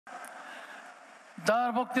যার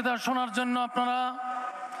বক্তৃতা শোনার জন্য আপনারা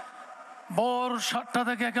ভোর 7টা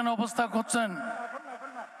থেকে এখানে অবস্থান করছেন।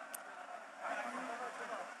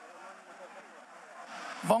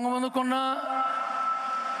 বঙ্গবন্ধু কন্যা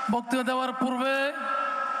বক্তৃতা দেওয়ার পূর্বে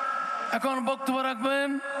এখন বক্তব্য রাখবেন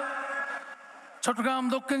চট্টগ্রাম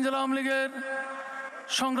দক্ষিণ জেলা আওয়ামী লীগের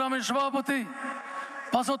সংগ্রামী সভাপতি,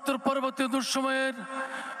 ৭৫ পরবর্তী দুঃসময়ের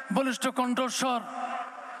বলিষ্ঠ কণ্ঠস্বর,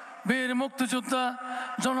 বীর মুক্তিযোদ্ধা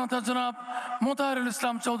জনতা জনাব মোতাহারুল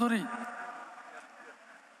ইসলাম চৌধুরী।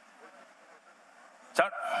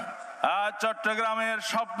 চট্টগ্রামের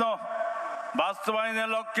স্বপ্ন বাস্তবায়নের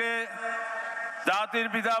লক্ষ্যে জাতির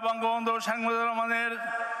পিতা বঙ্গবন্ধু শেখ মুজিবুর রহমানের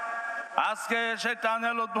আজকে সেই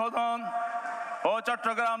টানেল উদ্বোধন ও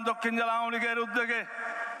চট্টগ্রাম দক্ষিণ জেলা আওয়ামী লীগের উদ্যোগে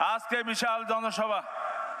আজকে বিশাল জনসভা।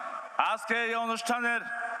 আজকে এই অনুষ্ঠানের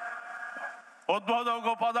উদ্বোধক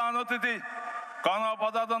ও প্রধান অতিথি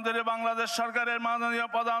গণপ্রজাতন্ত্রী বাংলাদেশ সরকারের মাননীয়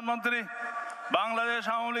প্রধানমন্ত্রী, বাংলাদেশ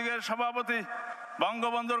আওয়ামী লীগের সভাপতি,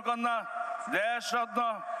 বঙ্গবন্ধুর কন্যা, দেশরত্ন,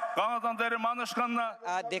 গণতন্ত্রের মানুষ কন্যা।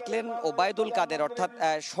 দেখলেন ওবায়দুল কাদের অর্থাৎ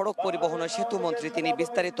সড়ক পরিবহন ও সেতু মন্ত্রী, তিনি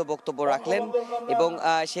বিস্তারিত বক্তব্য রাখলেন এবং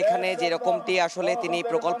সেখানে যেরকমটি আসলে তিনি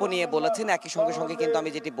প্রকল্প নিয়ে বলেছেন, একই সঙ্গে সঙ্গে কিন্তু আমি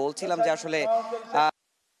যেটি বলছিলাম যে আসলে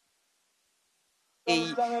এই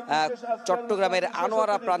চট্টগ্রামের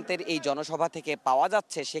আনোয়ারা প্রান্তের এই জনসভা থেকে পাওয়া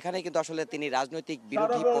যাচ্ছে, সেখানে কিন্তু আসলে তিনি রাজনৈতিক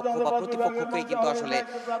বিরোধী পক্ষ বা প্রতিপক্ষকে কিন্তু আসলে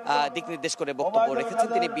দিক নির্দেশ করে বক্তব্য রেখেছেন।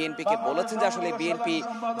 তিনি বিএনপিকে বলেছেন যে আসলে বিএনপি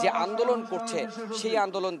যে আন্দোলন করছে সেই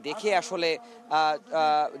আন্দোলন দেখে আসলে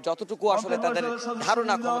যতটুকু আসলে তাদের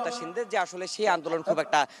ধারণা ক্ষমতাসীনদের, যে আসলে সেই আন্দোলন খুব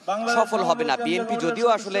একটা সফল হবে না। বিএনপি যদিও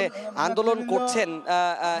আসলে আন্দোলন করছেন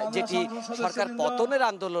যেটি সরকার পতনের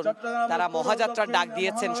আন্দোলন, তারা মহাযাত্রার ডাক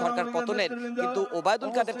দিয়েছেন সরকার পতনের, কিন্তু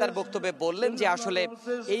ওবায়দুল কাদের তার বক্তব্যে বললেন যে আসলে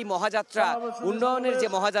এই মহাযাত্রা, উন্নয়নের যে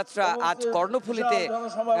মহাযাত্রা আজ কর্ণফুলীতে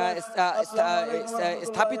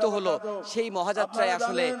স্থাপিত হলো, সেই মহাযাত্রায়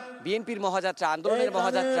আসলে বিএনপির মহাযাত্রা, আন্দোলনের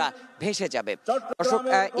মহাযাত্রা ভেসে যাবে। দর্শক,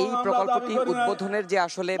 এই প্রকল্পটি উদ্বোধনের যে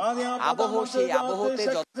আসলে আবহ, সেই আবহতে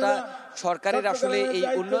যতটা সরকারের আসলে এই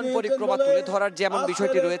উন্নয়ন পরিক্রমা তুলে ধরার যেমন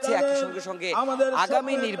বিষয়টি রয়েছে, একই সঙ্গে সঙ্গে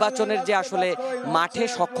আগামী নির্বাচনের যে আসলে মাঠে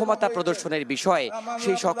সক্ষমতা প্রদর্শনের বিষয়,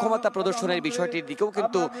 সেই সক্ষমতা প্রদর্শনের বিষয়টির দিকেও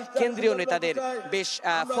কিন্তু কেন্দ্রীয় নেতাদের বেশ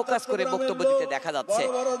ফোকাস করে বক্তব্য দিতে দেখা যাচ্ছে।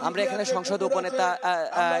 আমরা এখানে সংসদ উপনেতা,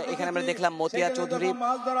 এখানে আমরা দেখলাম মতিয়া চৌধুরী,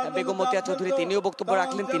 বেগম মতিয়া চৌধুরী, তিনিও বক্তব্য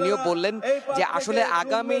রাখলেন। তিনিও বললেন যে আসলে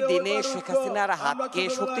আগামী দিনে শেখ হাসিনার হাতকে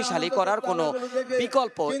শক্তিশালী করার কোনো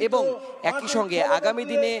বিকল্প এবং একই সঙ্গে আগামী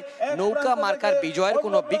দিনে নৌকা মার্কার বিজয়ের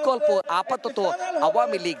কোনো বিকল্প আপাতত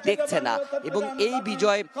আওয়ামী লীগ দেখছে না এবং এই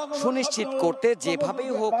বিজয় সুনিশ্চিত করতে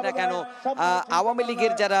যেভাবেই হোক না কেন আওয়ামী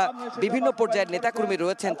লীগের যারা বিভিন্ন পর্যায়ের নেতাকর্মী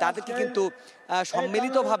রয়েছেন তাদেরকে কিন্তু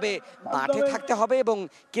সম্মিলিতভাবে মাঠে থাকতে হবে এবং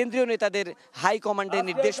কেন্দ্রীয় নেতাদের হাই কমান্ডের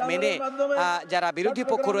নির্দেশ মেনে যারা বিরোধী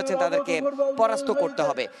পক্ষ রয়েছেন তাদেরকে পরাস্ত করতে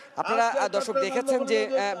হবে। আপনারা দর্শক দেখেছেন যে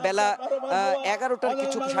বেলা 11টার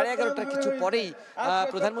কিছু, 11:30টার কিছু পরেই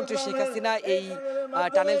প্রধানমন্ত্রী শেখ হাসিনা এই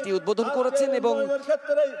টানেলটি উদ্বোধন করেছেন এবং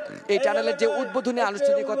এই টানেলের যে উদ্বোধনী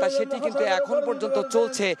আনুষ্ঠানিকতা সেটি কিন্তু এখন পর্যন্ত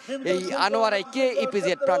চলছে এই আনোয়ারায় KEPZ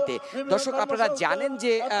প্রান্তে। দর্শক, আপনারা জানেন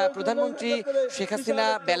যে প্রধানমন্ত্রী শেখ হাসিনা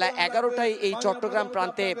বেলা 11টায় এই চট্টগ্রাম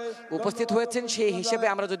প্রান্তে উপস্থিত হয়েছেন। সেই হিসেবে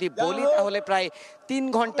আমরা যদি বলি তাহলে প্রায় 3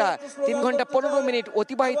 ঘন্টা 15 মিনিট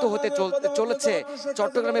অতিবাহিত হতে চলেছে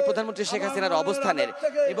চট্টগ্রামে প্রধানমন্ত্রী শেখ হাসিনার অবস্থানের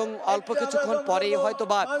এবং অল্প কিছুক্ষণ পরেই হয়তো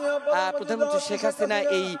বা প্রধানমন্ত্রী শেখ হাসিনা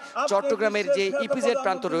এই চট্টগ্রামের যে EPZ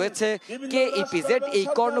প্রান্ত রয়েছে KEPZ, এই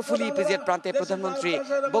কর্ণফুলী EPZ প্রান্তে প্রধানমন্ত্রী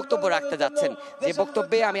বক্তব্য রাখতে যাচ্ছেন। যে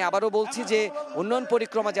বক্তব্যে আমি আবারও বলছি যে উন্নয়ন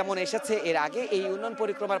পরিক্রমা যেমন এসেছে এর আগে, এই উন্নয়ন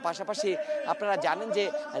পরিক্রমার পাশাপাশি আপনারা জানেন যে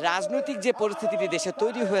রাজনৈতিক যে পরিস্থিতিটি দেশে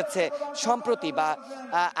তৈরি হয়েছে সম্প্রতি বা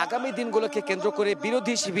আগামী দিনগুলোকে কেন্দ্র করে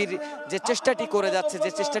বিরোধী শিবির যে চেষ্টাটি করে যাচ্ছে,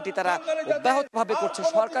 যে চেষ্টাটি তারা অব্যাহতভাবে করছে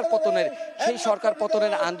সরকার পতনের, সেই সরকার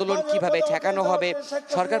পতনের আন্দোলন কিভাবে ঠেকানো হবে,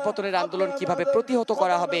 সরকার পতনের আন্দোলন কিভাবে প্রতিহত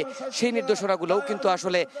করা হবে, সেই নির্দেশনাগুলোও কিন্তু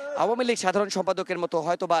আসলে আওয়ামী লীগ সাধারণ সম্পাদকের মতো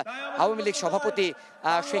হয়তোবা আওয়ামী লীগ সভাপতি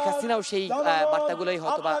শেখ হাসিনাও সেই বার্তাগুলোই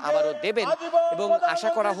হয়তোবা আবারও দেবেন এবং আশা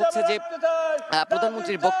করা হচ্ছে যে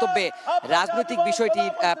প্রধানমন্ত্রীর বক্তব্যে রাজনৈতিক বিষয়টি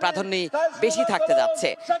প্রাধান্য বেশি থাকতে যাচ্ছে।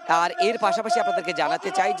 আর এর পাশাপাশি আপনাদেরকে জানাতে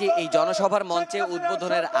চাই যে এই জনসভার মঞ্চে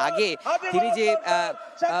উদ্বোধনের আগে তিনি যে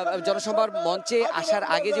জনসভার মঞ্চে আসার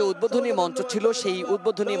আগে যে উদ্বোধনী মঞ্চ ছিল, সেই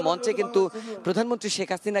উদ্বোধনী উদ্বোধনী মঞ্চে কিন্তু প্রধানমন্ত্রী শেখ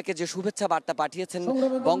হাসিনাকে যে শুভেচ্ছা বার্তা পাঠিয়েছেন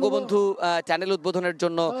বঙ্গবন্ধু টানেল উদ্বোধনের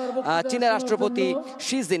জন্য চীনের রাষ্ট্রপতি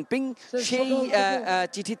শি জিনপিং, সেই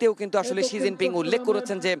চিঠিতেও কিন্তু আসলে শি জিনপিং উল্লেখ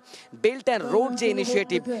করেছেন যে বেল্ট অ্যান্ড রোড যে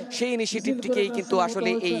ইনিশিয়েটিভ, সেই ইনিশিয়েটিভটিকেই কিন্তু আসলে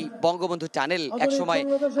এই বঙ্গবন্ধু টানেল একসময়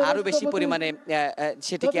আরো বেশি পরিমাণে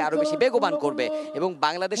সেটিকে আরো বেশি বেগবান করবে এবং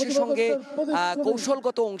বাংলাদেশের সঙ্গে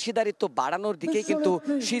কৌশলগত অংশীদারিত্ব বাড়ানোর দিকে কিন্তু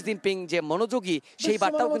শি জিনপিং যে মনোযোগী, সেই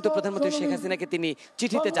বার্তাও কিন্তু প্রধানমন্ত্রী শেখ হাসিনাকে তিনি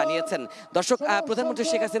চিঠিতে জানিয়েছেন। দর্শক, প্রধানমন্ত্রী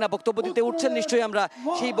শেখ হাসিনা বক্তব্য দিতে উঠছেন, নিশ্চয়ই আমরা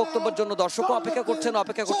সেই বক্তব্যের জন্য দর্শকও অপেক্ষা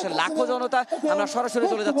করছেন লাখো জনতা। আমরা সরাসরি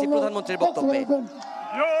চলে যাচ্ছি প্রধানমন্ত্রীর বক্তব্যে।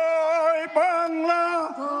 জয় বাংলা,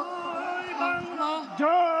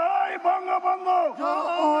 জয় বঙ্গবন্ধু,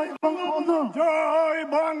 জয় বঙ্গবন্ধু, জয়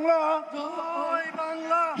বাংলা, জয়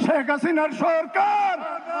বাংলা। শেখ হাসিনার সরকার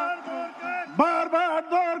বারবার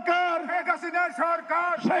দরকার, শেখ হাসিনার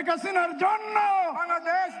সরকার, শেখ হাসিনার জন্য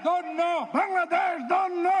বাংলাদেশ ধন্য, বাংলাদেশ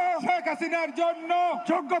ধন্য, শেখ হাসিনার জন্য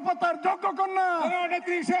যোগ্য পতার যোগ্য কন্যা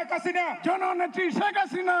জননেত্রী শেখ হাসিনা, জননেত্রী শেখ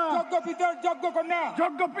হাসিনা, যোগ্য পিতার যোগ্য কন্যা,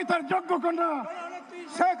 যোগ্য পিতার যোগ্য কন্যা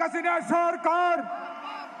শেখ হাসিনার সরকার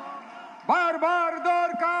বারবার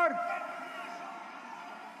দরকার।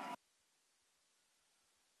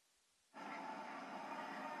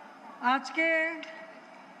 আজকে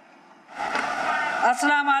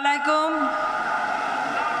আসসালামু আলাইকুম।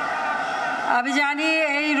 আমি জানি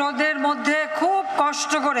এই রোদের মধ্যে খুব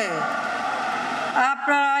কষ্ট করে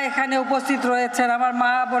আপনারা এখানে উপস্থিত রয়েছেন, আমার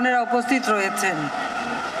মা বোনেরা উপস্থিত রয়েছেন।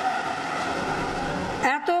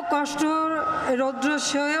 এত কষ্ট রৌদ্র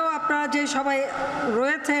সয়েও আপনারা যে সবাই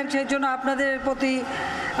রয়েছেন, সেই জন্য আপনাদের প্রতি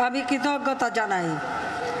আমি কৃতজ্ঞতা জানাই।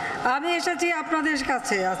 আমি এসেছি আপনাদের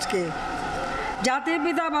কাছে আজকে। জাতির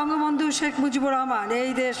পিতা বঙ্গবন্ধু শেখ মুজিবুর রহমান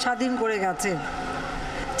এই দেশ স্বাধীন করে গেছেন,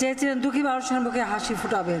 চেয়েছিলেন দুঃখী মানুষের মুখে হাসি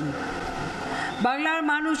ফুটাবেন, বাংলার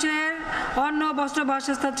মানুষের অন্ন বস্ত্র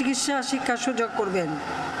বাসস্থান চিকিৎসা শিক্ষার সুযোগ করবেন।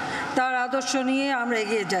 তার আদর্শ নিয়ে আমরা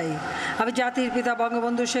এগিয়ে যাই। আমি জাতির পিতা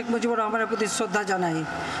বঙ্গবন্ধু শেখ মুজিবুর রহমানের প্রতি শ্রদ্ধা জানাই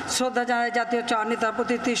জাতীয় চার নেতার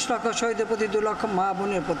প্রতি, 30 লক্ষ শহীদের প্রতি, 2 লক্ষ মা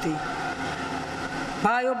বোনের প্রতি।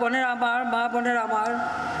 ভাই ও বোনের আমার, মা বোনের আমার,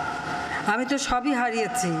 আমি তো সবই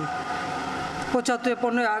হারিয়েছি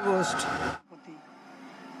 75-15 আগস্ট।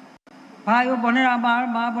 ভাই ও বোনের আমার,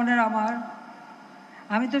 মা বোনের আমার,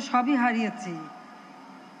 আমি তো সবই হারিয়েছি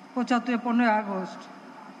 75-15 আগস্ট।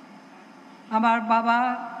 আমার বাবা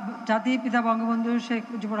জাতির পিতা বঙ্গবন্ধু শেখ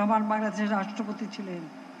মুজিবুর রহমান বাংলাদেশের রাষ্ট্রপতি ছিলেন,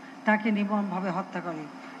 তাকে নির্মমভাবে হত্যা করে।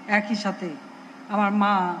 একই সাথে আমার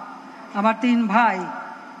মা, আমার 3 ভাই,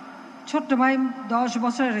 ছোট্ট ভাই 10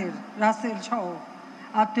 বছরের রাসেল সহ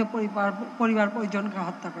আত্মীয় পরিবার পরিজনকে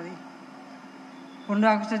হত্যা করে। 15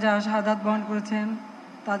 আগস্টে যারা শাহাদাত বরণ করেছেন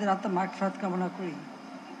তাদের আত্মার মাগফিরাত কামনা করি।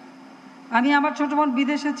 আমি আমার ছোট বোন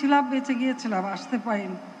বিদেশে ছিলাম, বেঁচে গিয়েছিলাম, আসতে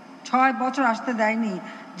পারিনি, 6 বছর আসতে দেয়নি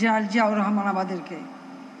জেনারেল জিয়াউর রহমান আমাদেরকে।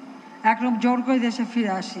 একরকম জোর করে দেশে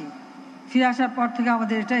ফিরে আসি। ফিরে আসার পর থেকে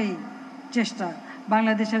আমাদের এটাই চেষ্টা,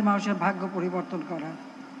 বাংলাদেশের মানুষের ভাগ্য পরিবর্তন করা,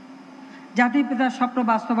 জাতির পিতার স্বপ্ন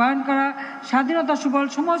বাস্তবায়ন করা, স্বাধীনতা সুফল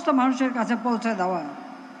সমস্ত মানুষের কাছে পৌঁছে দেওয়া।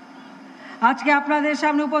 আজকে আপনাদের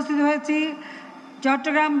সামনে উপস্থিত হয়েছি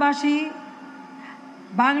চট্টগ্রামবাসী।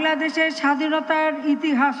 বাংলাদেশের স্বাধীনতার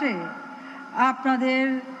ইতিহাসে আপনাদের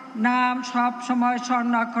নাম সব সময়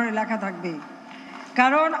স্বর্ণাক্ষরে লেখা থাকবে,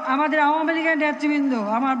 কারণ আমাদের আওয়ামী লীগের নেতৃবৃন্দ,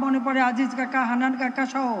 আমার মনে পড়ে আজিজ কাকা, হানান কাকা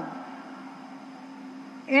সহ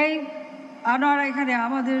এই আনোয়ার, এখানে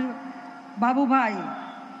আমাদের বাবু ভাই,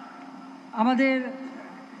 আমাদের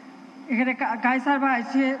এখানে কায়সার ভাই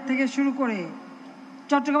থেকে শুরু করে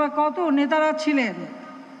চট্টগ্রামে কত নেতারা ছিলেন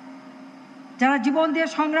যারা জীবন দিয়ে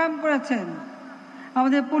সংগ্রাম করেছেন।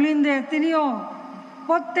 আমাদের পুলিনদের, তিনিও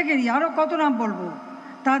প্রত্যেকেরই, আরও কত নাম বলবো,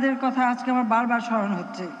 তাদের কথা আজকে আমার বারবার স্মরণ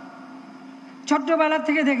হচ্ছে। ছোট্টবেলা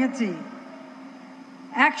থেকে দেখেছি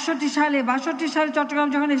 61 সালে 62 সালে চট্টগ্রাম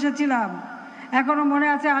যখন এসেছিলাম, এখনো মনে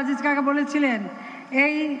আছে আজিজ কাকা বলেছিলেন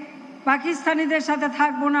এই পাকিস্তানিদের সাথে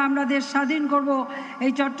থাকবো না, আমরা দেশ স্বাধীন করব,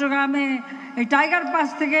 এই চট্টগ্রামে এই টাইগার পাস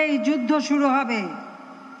থেকে এই যুদ্ধ শুরু হবে।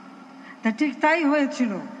 তা ঠিক তাই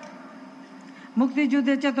হয়েছিল।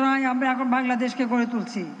 মুক্তিযুদ্ধের চেতনায় আমরা এখন বাংলাদেশকে গড়ে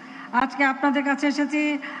তুলছি। আজকে আপনাদের কাছে এসেছি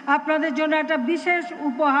আপনাদের জন্য একটা বিশেষ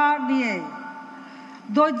উপহার নিয়ে।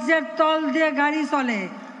 ধৈর্যের তল দিয়ে গাড়ি চলে,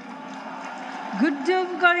 গুড্ডুম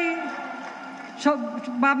করি সব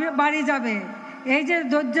বাড়ি যাবে। এই যে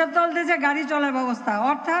ধৈর্যের তল দিয়ে যে গাড়ি চলার ব্যবস্থা,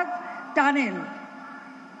 অর্থাৎ টানেল,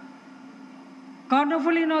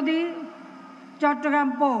 কর্ণফুলী নদী, চট্টগ্রাম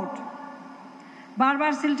পোর্ট,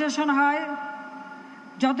 বারবার সিলটেশন হয়।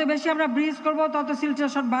 যত বেশি আমরা ব্রিজ করব তত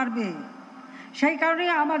সিলটেশন বাড়বে। সেই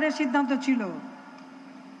কারণেই আমাদের সিদ্ধান্ত ছিল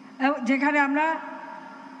যেখানে আমরা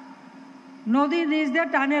নদীর নিচ দিয়ে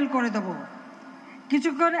টানেল করে দেব।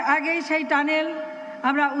 কিছুক্ষণ আগেই সেই টানেল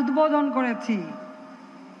আমরা উদ্বোধন করেছি।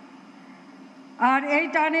 আর এই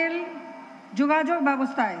টানেল যোগাযোগ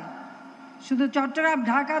ব্যবস্থায় শুধু চট্টগ্রাম,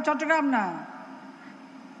 ঢাকা, চট্টগ্রাম না,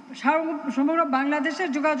 সমগ্র বাংলাদেশের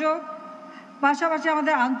যোগাযোগ, পাশাপাশি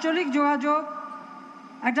আমাদের আঞ্চলিক যোগাযোগ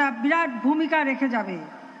একটা বিরাট ভূমিকা রেখে যাবে।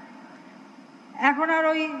 এখন আর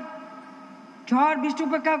ওই ঝড় বৃষ্টি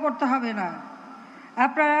উপেক্ষা করতে হবে না,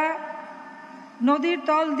 আপনারা নদীর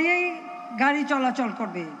তল দিয়েই গাড়ি চলাচল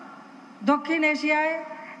করবে। দক্ষিণ এশিয়ায়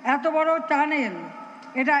এত বড় টানেল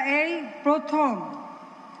এটা এই প্রথম।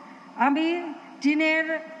 আমি চীনের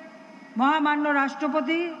মহামান্য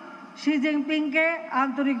রাষ্ট্রপতি শি জিনপিংকে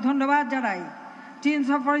আন্তরিক ধন্যবাদ জানাই। চীন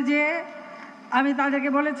সফরে যেয়ে আমি তাদেরকে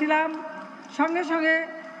বলেছিলাম, সঙ্গে সঙ্গে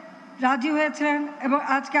রাজি হয়েছিলেন এবং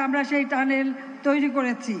আজকে আমরা সেই টানেল তৈরি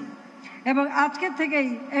করেছি এবং আজকের থেকেই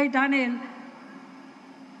এই টানেল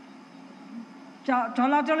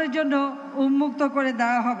চলাচলের জন্য উন্মুক্ত করে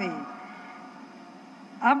দেওয়া হবে।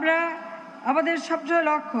 আমরা আমাদের সবচেয়ে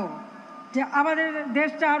লক্ষ্য যে আমাদের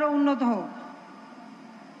দেশটা আরো উন্নত হোক।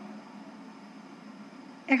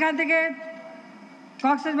 এখান থেকে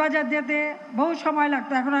কক্সবাজার যেতে বহু সময়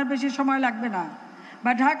লাগতো, এখন আর বেশি সময় লাগবে না।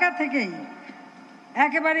 বা ঢাকা থেকেই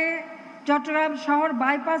একেবারে চট্টগ্রাম শহর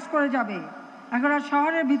বাইপাস করে যাবে, এখন আর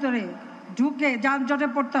শহরের ভিতরে ঢুকে যানজটে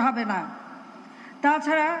পড়তে হবে না।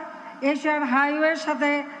 তাছাড়া এশিয়ান হাইওয়ের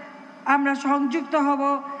সাথে আমরা সংযুক্ত হব,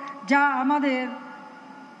 যা আমাদের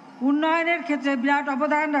উন্নয়নের ক্ষেত্রে বিরাট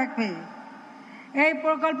অবদান রাখবে। এই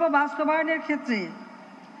প্রকল্প বাস্তবায়নের ক্ষেত্রে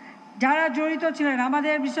যারা জড়িত ছিলেন,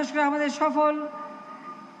 আমাদের বিশেষ করে আমাদের সফল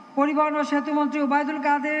পরিবহন ও সেতুমন্ত্রী ওবায়দুল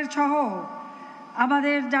কাদের সহ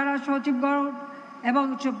আমাদের যারা সচিবগণ এবং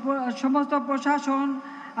সমস্ত প্রশাসন,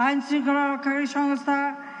 আইন শৃঙ্খলা রক্ষাকারী সংস্থা,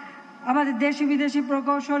 আমাদের দেশি বিদেশি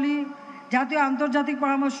প্রকৌশলী, জাতীয় আন্তর্জাতিক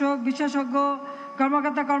পরামর্শক, বিশেষজ্ঞ,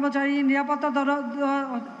 কর্মকর্তা কর্মচারী,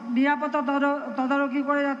 নিরাপত্তা তদারকি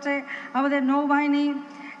করে যাচ্ছে আমাদের নৌবাহিনী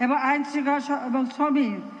এবং আইন শৃঙ্খলা এবং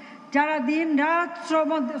শ্রমিক, যারা দিন রাত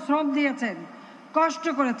শ্রম দিয়েছেন, কষ্ট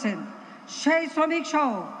করেছেন, সেই শ্রমিক সহ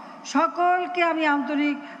সকলকে আমি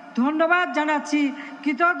আন্তরিক ধন্যবাদ জানাচ্ছি,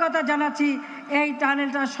 কৃতজ্ঞতা জানাচ্ছি এই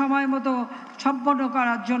টানেলটা সময় মতো সম্পন্ন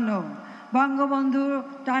করার জন্য। বঙ্গবন্ধু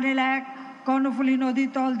টানেল 1 কর্ণফুলী নদীর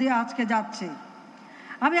তল দিয়ে আজকে যাচ্ছে।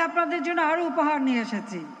 আমি আপনাদের জন্য আরো উপহার নিয়ে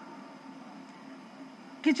এসেছি।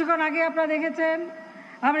 কিছুক্ষণ আগে আপনারা দেখেছেন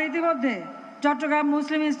আমরা ইতিমধ্যে চট্টগ্রাম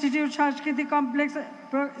মুসলিম ইনস্টিটিউট সাংস্কৃতিক কমপ্লেক্স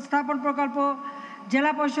স্থাপন প্রকল্প,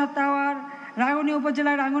 জেলা পরিষদ টাওয়ার, রাঙ্গুনিয়া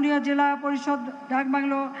উপজেলায় রাঙ্গুনিয়া জেলা পরিষদ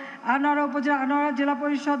ডাকবাংলো, আনোয়ারা উপজেলা আনোয়ারা জেলা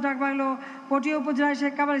পরিষদ ডাকবাংলো, পটিয়া উপজেলায়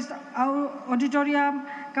শেখ কামাল অডিটোরিয়াম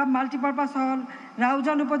কাম মাল্টিপারপাস হল,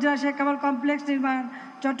 রাউজান উপজেলায় শেখ কামাল কমপ্লেক্স নির্মাণ,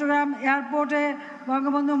 চট্টগ্রাম এয়ারপোর্টে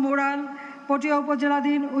বঙ্গবন্ধু মোরাল, পটিয়া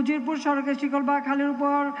উপজেলাধীন উজিরপুর সড়কে শিকলবা খালের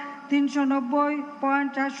উপর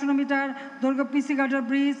 390.40 মিটার দৈর্ঘ্য পিসি গার্ডার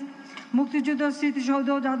ব্রিজ, মুক্তিযুদ্ধ স্মৃতিসৌধ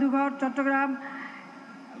জাদুঘর চট্টগ্রাম।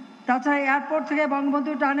 তাছাড়া এয়ারপোর্ট থেকে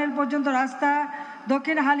বঙ্গবন্ধু টানেল পর্যন্ত রাস্তা,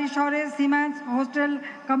 দক্ষিণ হালি শহরে সিমেন্স হোস্টেল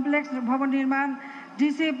কমপ্লেক্স ভবন নির্মাণ,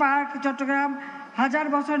 ডিসি পার্ক চট্টগ্রাম, 1000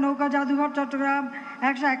 বছর নৌকা জাদুঘর চট্টগ্রাম,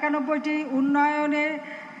 191টি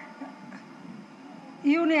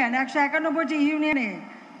ইউনিয়নে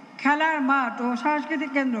খেলার মাঠ ও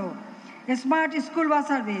সাংস্কৃতিক কেন্দ্র, স্মার্ট স্কুল বাস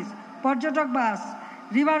সার্ভিস, পর্যটক বাস,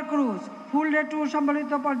 রিভার ক্রুজ, ফুল ডে ট্যুর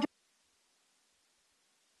সম্বলিত পর্যটন,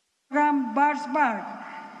 বার্ডস পার্ক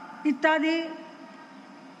ইত্যাদি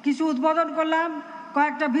কিছু উদ্বোধন করলাম,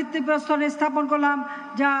 কয়েকটা ভিত্তিপ্রস্তর স্থাপন করলাম,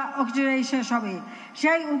 যা অচিরেই শেষ হবে।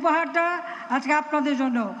 সেই উপহারটা আজকে আপনাদের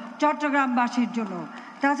জন্য, চট্টগ্রামবাসীর জন্য।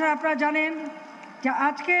 তাছাড়া আপনারা জানেন যে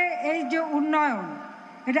আজকে এই যে উন্নয়ন,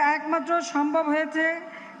 এটা একমাত্র সম্ভব হয়েছে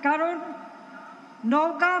কারণ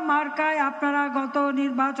নৌকা মার্কায় আপনারা গত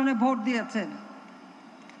নির্বাচনে ভোট দিয়েছেন।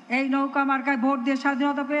 এই নৌকা মার্কায় ভোট দিয়ে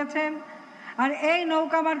স্বাধীনতা পেয়েছেন। আর এই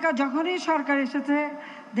নৌকা মার্কা যখনই সরকার এসেছে,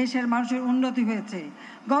 দেশের মানুষের উন্নতি হয়েছে।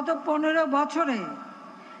 গত 15 বছরে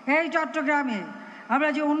এই চট্টগ্রামে আমরা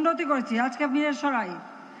যে উন্নতি করেছি, আজকে বীরেশ্বরাই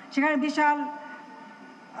সেখানে বিশাল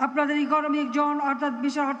আপনাদের ইকোনমিক জোন অর্থাৎ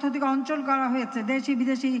বিশাল অর্থনৈতিক অঞ্চল করা হয়েছে, দেশি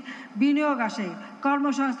বিদেশি বিনিয়োগ আসে,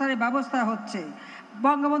 কর্মসংস্থানের ব্যবস্থা হচ্ছে।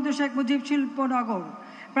 বঙ্গবন্ধু শেখ মুজিব শিল্পনগর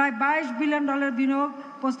প্রায় $22 বিলিয়ন বিনিয়োগ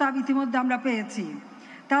প্রস্তাব ইতিমধ্যে আমরা পেয়েছি।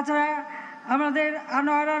 তাছাড়া আমাদের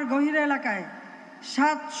আনোয়ারার গহির এলাকায়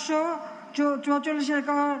 744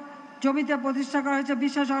 একর জমিতে প্রতিষ্ঠা করা হয়েছে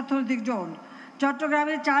বিশেষ অর্থনৈতিক জোন।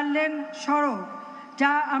 চট্টগ্রামে 4 লেন সড়ক,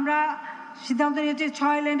 যা আমরা সিদ্ধান্ত নিয়েছি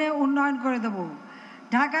 6 লেনে উন্নয়ন করে দেব।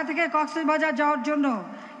 ঢাকা থেকে কক্সবাজার যাওয়ার জন্য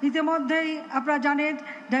ইতিমধ্যেই আপনারা জানেন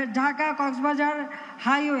ঢাকা কক্সবাজার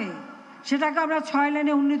হাইওয়ে, সেটাকে আমরা 6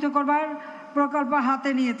 লেনে উন্নীত করবার প্রকল্প হাতে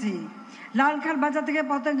নিয়েছি। লালখান বাজার থেকে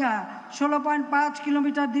পতেঙ্গা 16.5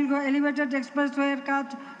 কিলোমিটার দীর্ঘ এলিভেটেড এক্সপ্রেসওয়ের কাজ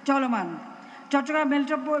চলমান। চট্টগ্রাম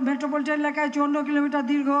মেট্রোপলিটন এলাকায় 54 কিলোমিটার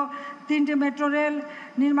দীর্ঘ 3টি মেট্রো রেল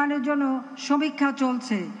নির্মাণের জন্য সমীক্ষা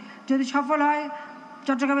চলছে। যদি সফল হয়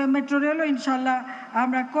চট্টগ্রামের মেট্রো রেলও ইনশাল্লাহ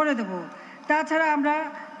আমরা করে দেব। তাছাড়া আমরা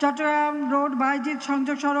চট্টগ্রাম রোড বাইজিৎ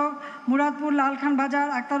সংযোগ সড়ক, মুরাদপুর লালখান বাজার,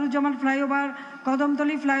 Akhtaruzzaman flyover,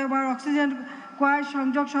 Kadamtali flyover, oxygen কোয়াই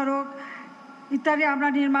সংযোগ সড়ক ইত্যাদি আমরা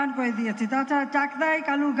নির্মাণ করে দিয়েছি। তাছাড়া চাকদাই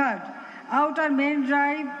কালুরঘাট আউটার মেইন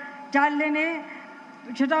ড্রাইভ 4 লেনে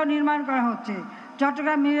সেটাও নির্মাণ করা হচ্ছে।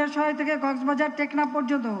 চট্টগ্রাম মিরসরাই থেকে কক্সবাজার টেকনাফ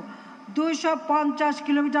পর্যন্ত 250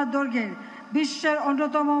 কিলোমিটার দৈর্ঘ্যের বিশ্বের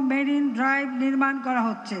অন্যতম মেরিন ড্রাইভ নির্মাণ করা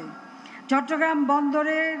হচ্ছে। চট্টগ্রাম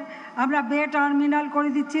বন্দরের আমরা বে টার্মিনাল করে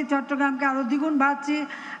দিচ্ছি, চট্টগ্রামকে আরও দ্বিগুণ বাড়ছি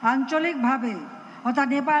আঞ্চলিকভাবে, অর্থাৎ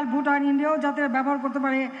নেপাল, ভুটান, ইন্ডিয়াও যাতে ব্যবহার করতে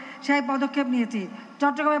পারে সেই পদক্ষেপ নিয়েছি।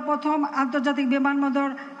 চট্টগ্রামে প্রথম আন্তর্জাতিক বিমানবন্দর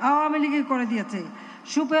আওয়ামী লীগই করে দিয়েছে।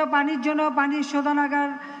 সুপেয় পানির জন্য পানির শোধনাগার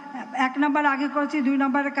 1 নম্বর আগে করেছি, 2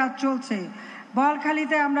 নম্বরের কাজ চলছে।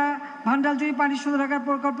 বলখালীতে আমরা ভান্ডালজুড়ি পানি শোধনাগার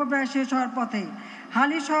প্রকল্প প্রায় শেষ হওয়ার পথে।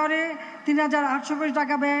 হালি শহরে 3,800 কোটি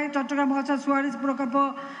টাকা ব্যয়ে চট্টগ্রাম মহাশয় সুয়ারেজ প্রকল্প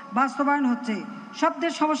বাস্তবায়ন হচ্ছে।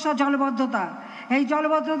 সবচেয়ে সমস্যা জলবদ্ধতা। এই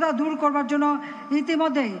জলবদ্ধতা দূর করবার জন্য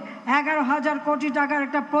ইতিমধ্যেই 11,000 কোটি টাকার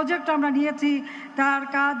একটা প্রজেক্ট আমরা নিয়েছি, তার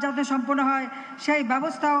কাজ যাতে সম্পন্ন হয় সেই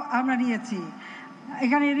ব্যবস্থাও আমরা নিয়েছি।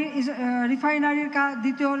 এখানে রিফাইনারির কাজ,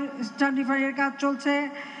 দ্বিতীয় ইস্টার্ন রিফাইনারির কাজ চলছে।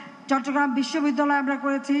 চট্টগ্রাম বিশ্ববিদ্যালয় আমরা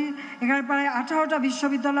করেছি, এখানে প্রায় 18টা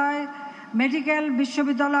বিশ্ববিদ্যালয়, মেডিকেল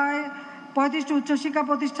বিশ্ববিদ্যালয়, 35টি উচ্চশিক্ষা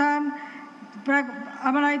প্রতিষ্ঠান প্রায়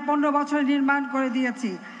আমরা এই 15 বছরে নির্মাণ করে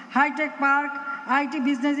দিয়েছি। Hi tech park, IT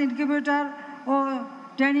business incubator O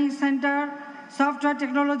training centre, software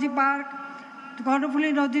technology park, Karnaphuli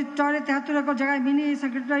নদীর চরে 73 একর জায়গায় মিনি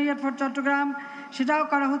সেক্রেটারিয়েট ফর চট্টগ্রাম, সেটাও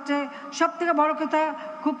করা হচ্ছে। সব থেকে বড় কথা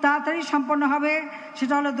খুব তাড়াতাড়ি সম্পন্ন হবে,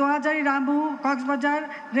 সেটা হলো 2000 রামু কক্সবাজার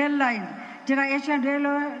রেল লাইন, যেটা এশিয়ান রেল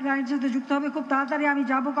লাইনের সাথে যুক্ত হবে। খুব তাড়াতাড়ি আমি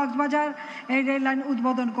যাব কক্সবাজার এই রেল লাইন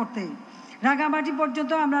উদ্বোধন করতে। রাঙামাটি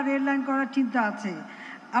পর্যন্ত আমরা রেল লাইন করার চিন্তা আছে।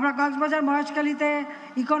 আমরা কক্সবাজার মহেশখালীতে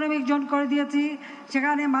ইকোনমিক জোন করে দিয়েছি,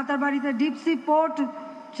 সেখানে মাতারবাড়িতে ডিপসি পোর্ট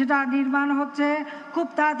সেটা নির্মাণ হচ্ছে। খুব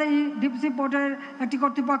তাড়াতাড়ি ডিপসি পোর্টের একটি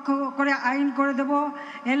কর্তৃপক্ষ করে আইন করে দেব,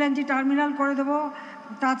 এলএনজি টার্মিনাল করে দেব।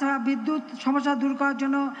 তাছাড়া বিদ্যুৎ সমস্যা দূর করার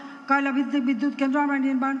জন্য কয়লা ভিত্তিক বিদ্যুৎ কেন্দ্র আমরা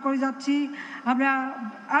নির্মাণ করে যাচ্ছি। আমরা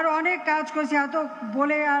আরও অনেক কাজ করেছি, এত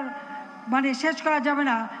বলে আর মানে শেষ করা যাবে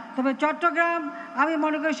না। তবে চট্টগ্রাম আমি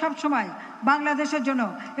মনে করি সবসময় বাংলাদেশের জন্য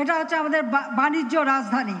এটা হচ্ছে আমাদের বাণিজ্য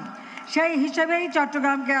রাজধানী, সেই হিসেবেই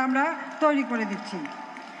চট্টগ্রামকে আমরা তৈরি করে দিচ্ছি।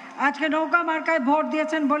 আজকে নৌকা মার্কায় ভোট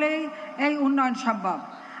দিয়েছেন বলেই এই উন্নয়ন সম্ভব।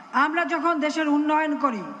 আমরা যখন দেশের উন্নয়ন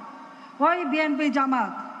করি, ওই বিএনপি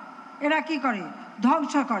জামাত এরা কি করে?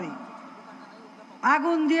 ধ্বংস করে,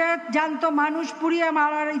 আগুন দিয়ে জ্যান্ত মানুষ পুড়িয়ে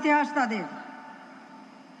মারার ইতিহাস তাদের।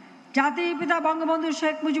 জাতির পিতা বঙ্গবন্ধু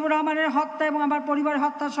শেখ মুজিবুর রহমানের হত্যা এবং আমার পরিবারের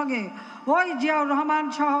হত্যার সঙ্গে ওই জিয়াউর রহমান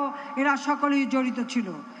সহ এরা সকলেই জড়িত ছিল।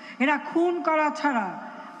 এরা খুন করা ছাড়া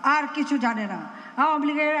আর কিছু জানে না। আওয়ামী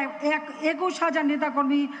লীগের 21,000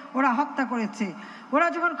 নেতাকর্মী ওরা হত্যা করেছে। ওরা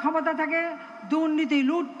যখন ক্ষমতা থাকে দুর্নীতি,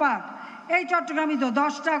 লুটপাট, এই চট্টগ্রামই তো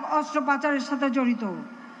 10টা অস্ত্র পাচারের সাথে জড়িত।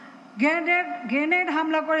 গ্রেনেড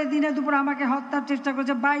হামলা করে দিনে দুপুরে আমাকে হত্যার চেষ্টা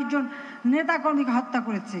করেছে, 22 জন নেতাকর্মীকে হত্যা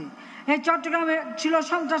করেছে। এই চট্টগ্রামে ছিল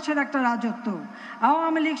সন্ত্রাসের একটা রাজত্ব।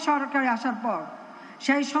 আওয়ামী লীগ সরকারে আসার পর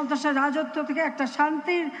সেই সন্ত্রাসের রাজত্ব থেকে একটা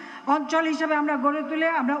শান্তির অঞ্চল হিসেবে আমরা গড়ে তুলে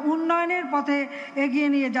আমরা উন্নয়নের পথে এগিয়ে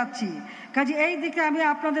নিয়ে যাচ্ছি। কাজে এই দিকে আমি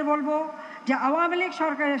আপনাদের বলবো যে আওয়ামী লীগ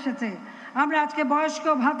সরকার এসেছে, আমরা আজকে বয়স্ক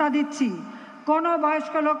ভাতা দিচ্ছি, কোনো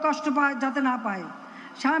বয়স্ক লোক কষ্ট পায় যাতে না পায়।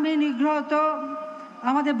 স্বামী নিগৃহীত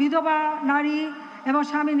আমাদের বিধবা নারী এবং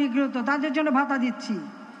স্বামী নিগৃহীত তাদের জন্য ভাতা দিচ্ছি।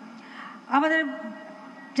 আমাদের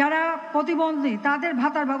যারা প্রতিবন্ধী তাদের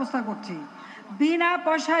ভাতার ব্যবস্থা করছি, বিনা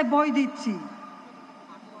পয়সায় বই দিচ্ছি,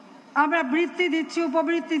 আমরা বৃত্তি দিচ্ছি,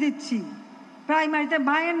 উপবৃত্তি দিচ্ছি। প্রাইমারিতে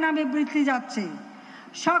মায়ের নামে বৃত্তি যাচ্ছে।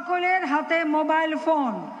 সকলের হাতে মোবাইল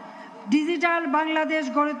ফোন, ডিজিটাল বাংলাদেশ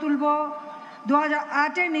গড়ে তুলব।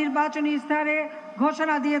 2008 নির্বাচনী ইস্তাহারে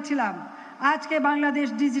ঘোষণা দিয়েছিলাম আজকে বাংলাদেশ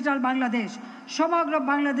ডিজিটাল বাংলাদেশ। সমগ্র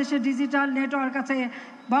বাংলাদেশের ডিজিটাল নেটওয়ার্ক আছে।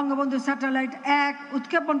 বঙ্গবন্ধু স্যাটেলাইট 1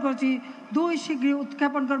 উৎক্ষেপণ করেছি, 2 শীঘ্রই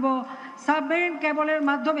উৎক্ষেপণ করব। সাবমেরিন কেবলের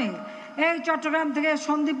মাধ্যমে এই চট্টগ্রাম থেকে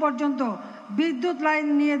সন্দ্বীপ পর্যন্ত বিদ্যুৎ লাইন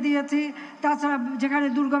নিয়ে দিয়েছি। তাছাড়া যেখানে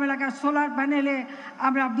দুর্গম এলাকার সোলার প্যানেলে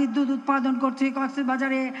আমরা বিদ্যুৎ উৎপাদন করছি,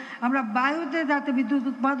 কক্সবাজারে আমরা বায়ুতে যাতে বিদ্যুৎ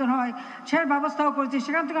উৎপাদন হয় সে ব্যবস্থাও করছি,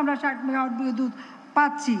 সেখান থেকে আমরা 60 মেগাওয়াট বিদ্যুৎ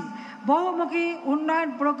পাচ্ছি। বহুমুখী উন্নয়ন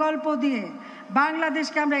প্রকল্প দিয়ে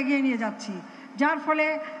বাংলাদেশকে আমরা এগিয়ে নিয়ে যাচ্ছি, যার ফলে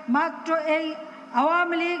মাত্র এই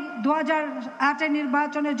আওয়ামী লীগ 2008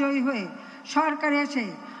 নির্বাচনে জয়ী হয়ে সরকারে এসে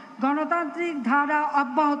গণতান্ত্রিক ধারা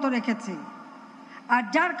অব্যাহত রেখেছে। আর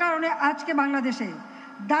যার কারণে আজকে বাংলাদেশে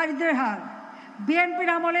দারিদ্র্যের হার, বিএনপির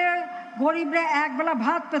আমলে গরিবরা একবেলা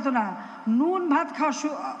ভাত পেত না, নুন ভাত খাওয়ার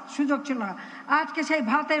সুযোগ ছিল না। আজকে সেই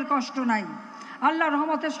ভাতের কষ্ট নাই। আল্লাহর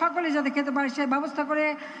রহমতে সকলে যাতে খেতে পারে সেই ব্যবস্থা করে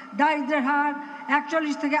দারিদ্র্যের হার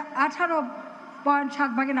 41 থেকে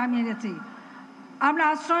 18.7 নামিয়ে গেছি। আমরা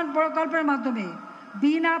আশ্রয়ণ প্রকল্পের মাধ্যমে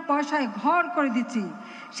বিনা পয়সায় ঘর করে দিচ্ছি।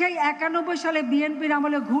 সেই 91 সালে বিএনপির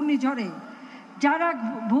আমলে ঘূর্ণিঝড়ে যারা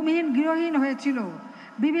ভূমিহীন গৃহহীন হয়েছিল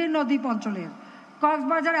বিভিন্ন দ্বীপ অঞ্চলের,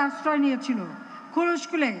 কক্সবাজারে আশ্রয় নিয়েছিল,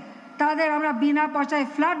 খুরুশকুলে তাদের আমরা বিনা পয়সায়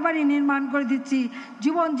ফ্ল্যাট বাড়ি নির্মাণ করে দিচ্ছি,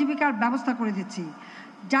 জীবন জীবিকার ব্যবস্থা করে দিচ্ছি।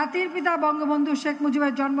 জাতির পিতা বঙ্গবন্ধু শেখ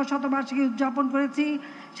মুজিবের জন্ম শতবার্ষিকী উদযাপন করেছি,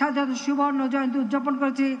 স্বাধীনতা সুবর্ণ জয়ন্তী উদযাপন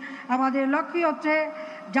করেছি। আমাদের লক্ষ্য হচ্ছে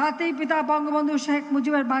জাতির পিতা বঙ্গবন্ধু শেখ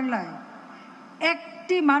মুজিবের বাংলায়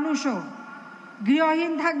একটি মানুষও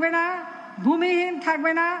গৃহহীন থাকবে না, ভূমিহীন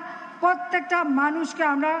থাকবে না। প্রত্যেকটা মানুষকে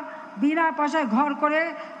আমরা বিনা পয়সায় ঘর করে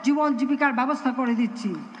জীবন জীবিকার ব্যবস্থা করে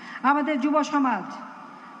দিচ্ছি। আমাদের যুব সমাজ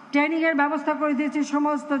ট্রেনিংয়ের ব্যবস্থা করে দিয়েছি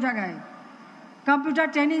সমস্ত জায়গায়, কম্পিউটার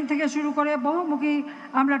ট্রেনিং থেকে শুরু করে বহুমুখী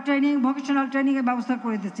আমরা ট্রেনিং, ভোকেশনাল ট্রেনিংয়ের ব্যবস্থা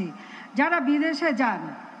করে দিচ্ছি। যারা বিদেশে যান,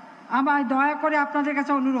 আমায় দয়া করে আপনাদের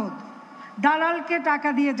কাছে অনুরোধ, দালালকে টাকা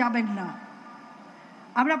দিয়ে যাবেন না।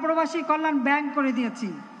 আমরা প্রবাসী কল্যাণ ব্যাংক করে দিয়েছি,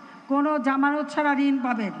 কোনো জামানত ছাড়া ঋণ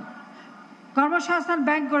পাবেন। কর্মসংস্থান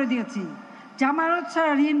ব্যাংক করে দিয়েছি, জামানত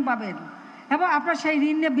ছাড়া ঋণ পাবেন এবং আপনারা সেই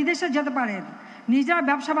ঋণ নিয়ে বিদেশে যেতে পারেন, নিজেরা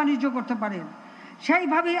ব্যবসা বাণিজ্য করতে পারেন।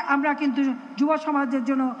 সেইভাবেই আমরা কিন্তু যুব সমাজের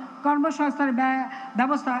জন্য কর্মসংস্থানের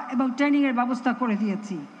ব্যবস্থা এবং ট্রেনিংয়ের ব্যবস্থা করে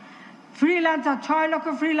দিয়েছি। ফ্রিল্যান্সার 6 লক্ষ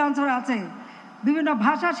ফ্রিল্যান্সার আছে, বিভিন্ন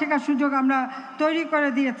ভাষা শেখার সুযোগ আমরা তৈরি করে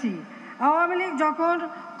দিয়েছি। আওয়ামী লীগ যখন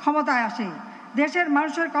ক্ষমতায় আসে দেশের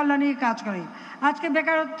মানুষের কল্যাণে কাজ করে। আজকে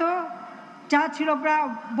বেকারত্ব যা ছিল প্রায়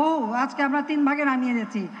বহু, আজকে আমরা 3 ভাগে নামিয়ে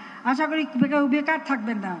দিয়েছি। আশা করি কেউ বেকার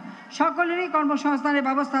থাকবেন না, সকলেরই কর্মসংস্থানের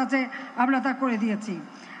ব্যবস্থা আছে, আমরা তা করে দিয়েছি।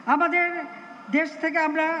 আমাদের দেশ থেকে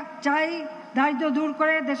আমরা চাই দারিদ্র্য দূর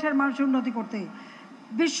করে দেশের মানুষের উন্নতি করতে।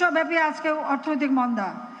 বিশ্বব্যাপী আজকে অর্থনৈতিক মন্দা,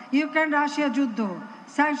 ইউক্রেন রাশিয়া যুদ্ধ,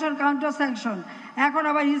 স্যাংশন কাউন্টার স্যাংশন, এখন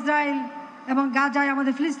আবার ইসরায়েল এবং গাজায়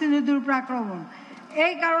আমাদের ফিলিস্তিনিদের উপর আক্রমণ।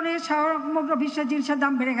 এই কারণে সমগ্র বিশ্বের জিনিসের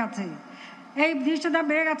দাম বেড়ে গেছে। এই জিনিসের দাম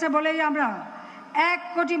বেড়ে গেছে বলেই আমরা 1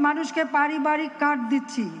 কোটি মানুষকে পারিবারিক কার্ড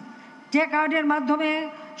দিচ্ছি, যে কার্ডের মাধ্যমে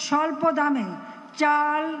স্বল্প দামে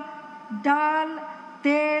চাল, ডাল,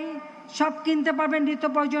 তেল সব কিনতে পারবেন, নিত্য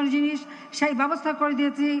প্রয়োজনীয় জিনিস সেই ব্যবস্থা করে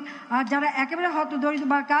দিয়েছি। আর যারা একেবারে হয়তো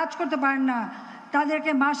দরিদ্র বা কাজ করতে পারেন না,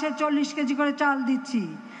 তাদেরকে মাসে 40 কেজি করে চাল দিচ্ছি।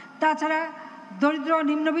 তাছাড়া দরিদ্র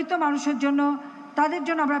নিম্নবিত্ত মানুষের জন্য, তাদের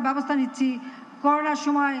জন্য আমরা ব্যবস্থা নিচ্ছি। করোনার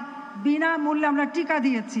সময় বিনামূল্যে আমরা টিকা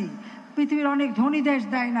দিয়েছি। পৃথিবীর অনেক ধনী দেশ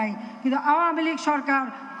দেয় নাই, কিন্তু আওয়ামী লীগ সরকার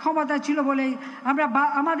ক্ষমতা ছিল বলেই আমরা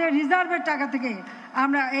আমাদের রিজার্ভের টাকা থেকে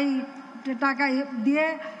আমরা এই টাকা দিয়ে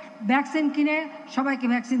ভ্যাকসিন কিনে সবাইকে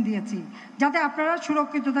ভ্যাকসিন দিয়েছি, যাতে আপনারা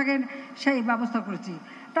সুরক্ষিত থাকেন সেই ব্যবস্থা করেছি।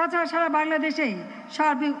 তাছাড়া সারা বাংলাদেশেই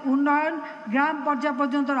সার্বিক উন্নয়ন, গ্রাম পর্যায়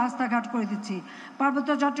পর্যন্ত রাস্তাঘাট করে দিচ্ছি। পার্বত্য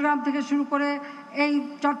চট্টগ্রাম থেকে শুরু করে এই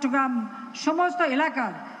চট্টগ্রাম সমস্ত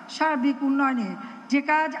এলাকার সার্বিক উন্নয়নে যে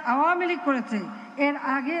কাজ আওয়ামী লীগ করেছে এর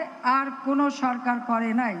আগে আর কোনো সরকার করে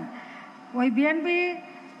নাই। ওই বিএনপি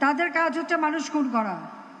তাদের কাজ হচ্ছে মানুষ খুন করা,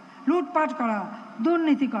 লুটপাট করা,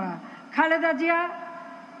 দুর্নীতি করা। খালেদা জিয়া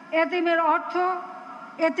এতিমের অর্থ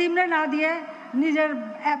এতিমরে না দিয়ে নিজের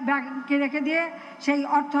ব্যাংকে রেখে দিয়ে সেই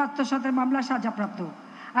অর্থ আত্মসাতের মামলা সাজাপ্রাপ্ত।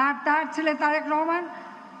 আর তার ছেলে তারেক রহমান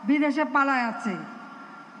বিদেশে পালায় আছে।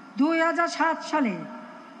 2007 সালে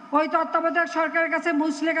ওই তত্ত্বাবধায়ক সরকারের কাছে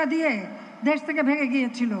মুচলেখা দিয়ে দেশ থেকে ভেঙে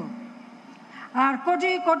গিয়েছিল। আর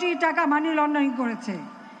কোটি কোটি টাকা মানি লন্ডারিং করেছে।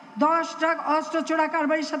 10 ট্রাক অস্ত্র চোরা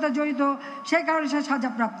কারবারির সাথে জড়িত, সেই কারণে সে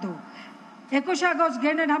সাজাপ্রাপ্ত। 21 আগস্ট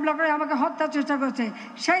গ্রেনেড হামলা করে আমাকে হত্যার চেষ্টা করেছে,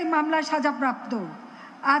 সেই মামলায় সাজাপ্রাপ্ত।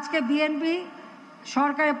 আজকে বিএনপি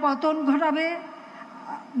সরকারের পতন ঘটাবে,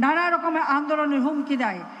 নানা রকমের আন্দোলনের হুমকি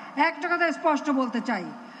দেয়। একটা কথা স্পষ্ট বলতে চাই,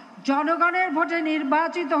 জনগণের ভোটে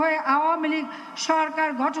নির্বাচিত হয়ে আওয়ামী লীগ সরকার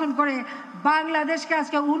গঠন করে বাংলাদেশকে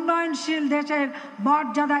আজকে উন্নয়নশীল দেশের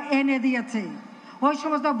মর্যাদা এনে দিয়েছে। ওই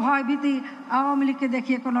সমস্ত ভয় ভীতি আওয়ামী লীগকে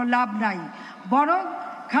দেখিয়ে কোনো লাভ নাই। বরং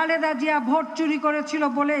খালেদা জিয়া ভোট চুরি করেছিল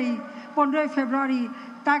বলেই 15 ফেব্রুয়ারি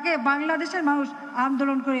তাকে বাংলাদেশের মানুষ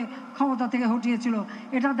আন্দোলন করে ক্ষমতা থেকে হটিয়েছিল।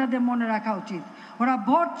 এটা তাদের মনে রাখা উচিত। ওরা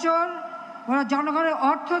ভোট চোর, ওরা জনগণের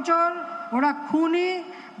অর্থ চোর, ওরা খুনি।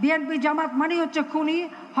 বিএনপি জামাত মানে হচ্ছে খুনি,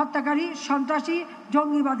 হত্যাকারী, সন্ত্রাসী,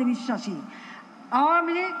 জঙ্গিবাদে বিশ্বাসী।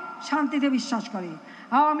 আওয়ামী লীগ শান্তিতে বিশ্বাস করে,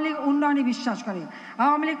 আওয়ামী লীগ উন্নয়নে বিশ্বাস করে।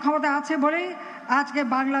 আওয়ামী লীগ ক্ষমতা আছে বলেই আজকে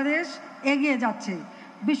বাংলাদেশ এগিয়ে যাচ্ছে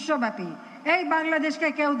বিশ্বব্যাপী। এই বাংলাদেশকে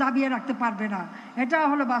কেউ দাবিয়ে রাখতে পারবে না, এটা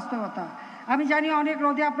হলো বাস্তবতা। আমি জানি অনেক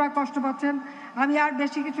রোদে আপনারা কষ্ট পাচ্ছেন, আমি আর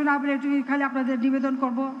বেশি কিছু না বলে এটুকু খালি আপনাদের নিবেদন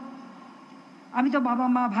করব, আমি তো বাবা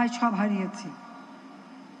মা ভাই সব হারিয়েছি।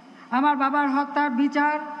 আমার বাবার হত্যার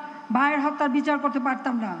বিচার, ভাইয়ের হত্যার বিচার করতে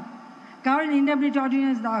পারতাম না, কারণ ইন্ডেমনিটি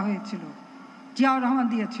অর্ডিন্যান্স দেওয়া হয়েছিল, জিয়াউর রহমান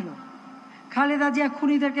দিয়েছিল। খালেদা জিয়া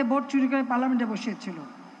খুনিদেরকে ভোট চুরি করে পার্লামেন্টে বসিয়েছিল।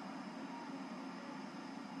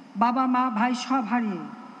 বাবা মা ভাই সব হারিয়ে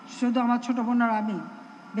শুধু আমার ছোট বোন আর আমি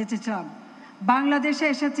বেঁচেছিলাম। বাংলাদেশে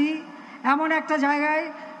এসেছি এমন একটা জায়গায়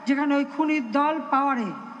যেখানে ওই খুনির দল পাওয়ারে,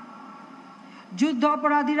 যুদ্ধ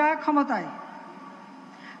অপরাধীরা ক্ষমতায়,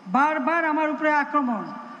 বারবার আমার উপরে আক্রমণ।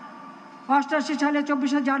 88 সালে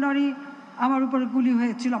 24শে জানুয়ারি আমার উপরে গুলি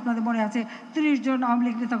হয়েছিল, আপনাদের মনে আছে, 30 জন আওয়ামী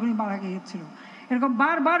লীগ নেতাকর্মী মারা গিয়েছিল। এরকম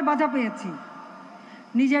বারবার বাধা পেয়েছি,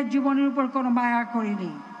 নিজের জীবনের উপর কোনো মায়া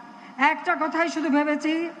করিনি। একটা কথাই শুধু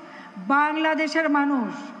ভেবেছি, বাংলাদেশের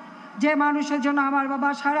মানুষ, যে মানুষের জন্য আমার বাবা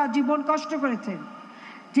সারা জীবন কষ্ট করেছেন,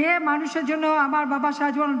 যে মানুষের জন্য আমার বাবা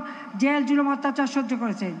সারা জীবন জেল জুলুম অত্যাচার সহ্য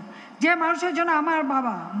করেছেন, যে মানুষের জন্য আমার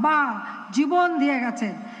বাবা মা জীবন দিয়ে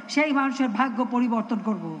গেছেন, সেই মানুষের ভাগ্য পরিবর্তন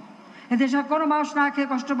করব। এদেশে কোনো মানুষ না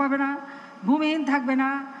খেয়ে কষ্ট পাবে না, ভূমিহীন থাকবে না,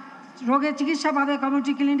 রোগের চিকিৎসা পাবে,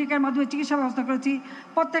 কমিউনিটি ক্লিনিকের মাধ্যমে চিকিৎসা ব্যবস্থা করেছি,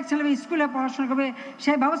 প্রত্যেক ছেলে মেয়ে স্কুলে পড়াশোনা করবে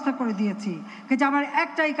সেই ব্যবস্থা করে দিয়েছি। কিন্তু আমার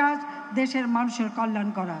একটাই কাজ, দেশের মানুষের কল্যাণ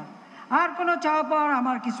করা, আর কোনো চাওয়া পাওয়ার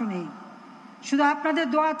আমার কিছু নেই। শুধু আপনাদের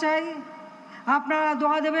দোয়া চাই, আপনারা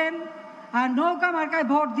দোয়া দেবেন। আর নৌকা মার্কায়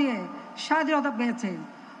ভোট দিয়ে স্বাধীনতা পেয়েছেন,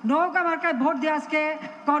 নৌকা মার্কায় ভোট দিয়ে আজকে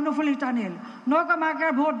কর্ণফুলী টানেল, নৌকা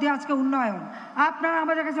মার্কায় ভোট দিয়ে আজকে উন্নয়ন। আপনারা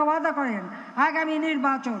আমাদের কাছে ওয়াদা করেন আগামী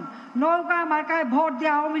নির্বাচন নৌকা মার্কায় ভোট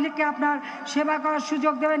দিয়ে আওয়ামী লীগকে আপনার সেবা করার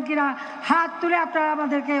সুযোগ দেবেন কিনা, হাত তুলে আপনারা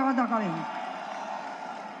আমাদেরকে ওয়াদা করেন।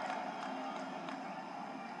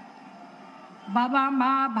 বাবা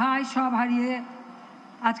মা ভাই সব হারিয়ে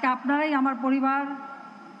আজকে আপনারাই আমার পরিবার,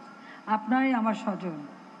 আপনারাই আমার স্বজন,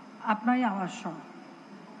 আপনারাই আমার সব।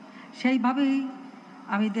 সেইভাবেই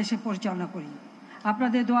আমি দেশে পরিচালনা করি।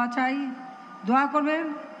 আপনাদের দোয়া চাই, দোয়া করবেন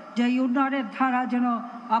যে এই উন্নয়নের ধারা যেন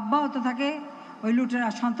অব্যাহত থাকে, ওই লুটেরা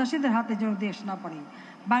সন্ত্রাসীদের হাতে যেন দেশ না পড়ে।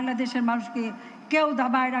 বাংলাদেশের মানুষকে কেউ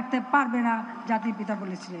দাবায় রাখতে পারবে না, জাতির পিতা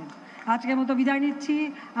বলেছিলেন। আজকের মতো বিদায় নিচ্ছি,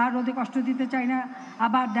 আর রোদে কষ্ট দিতে চাই না।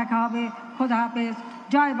 আবার দেখা হবে, খোদা হাফেজ,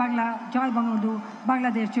 জয় বাংলা, জয় বঙ্গবন্ধু,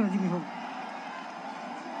 বাংলাদেশ চিরজীবী হোক।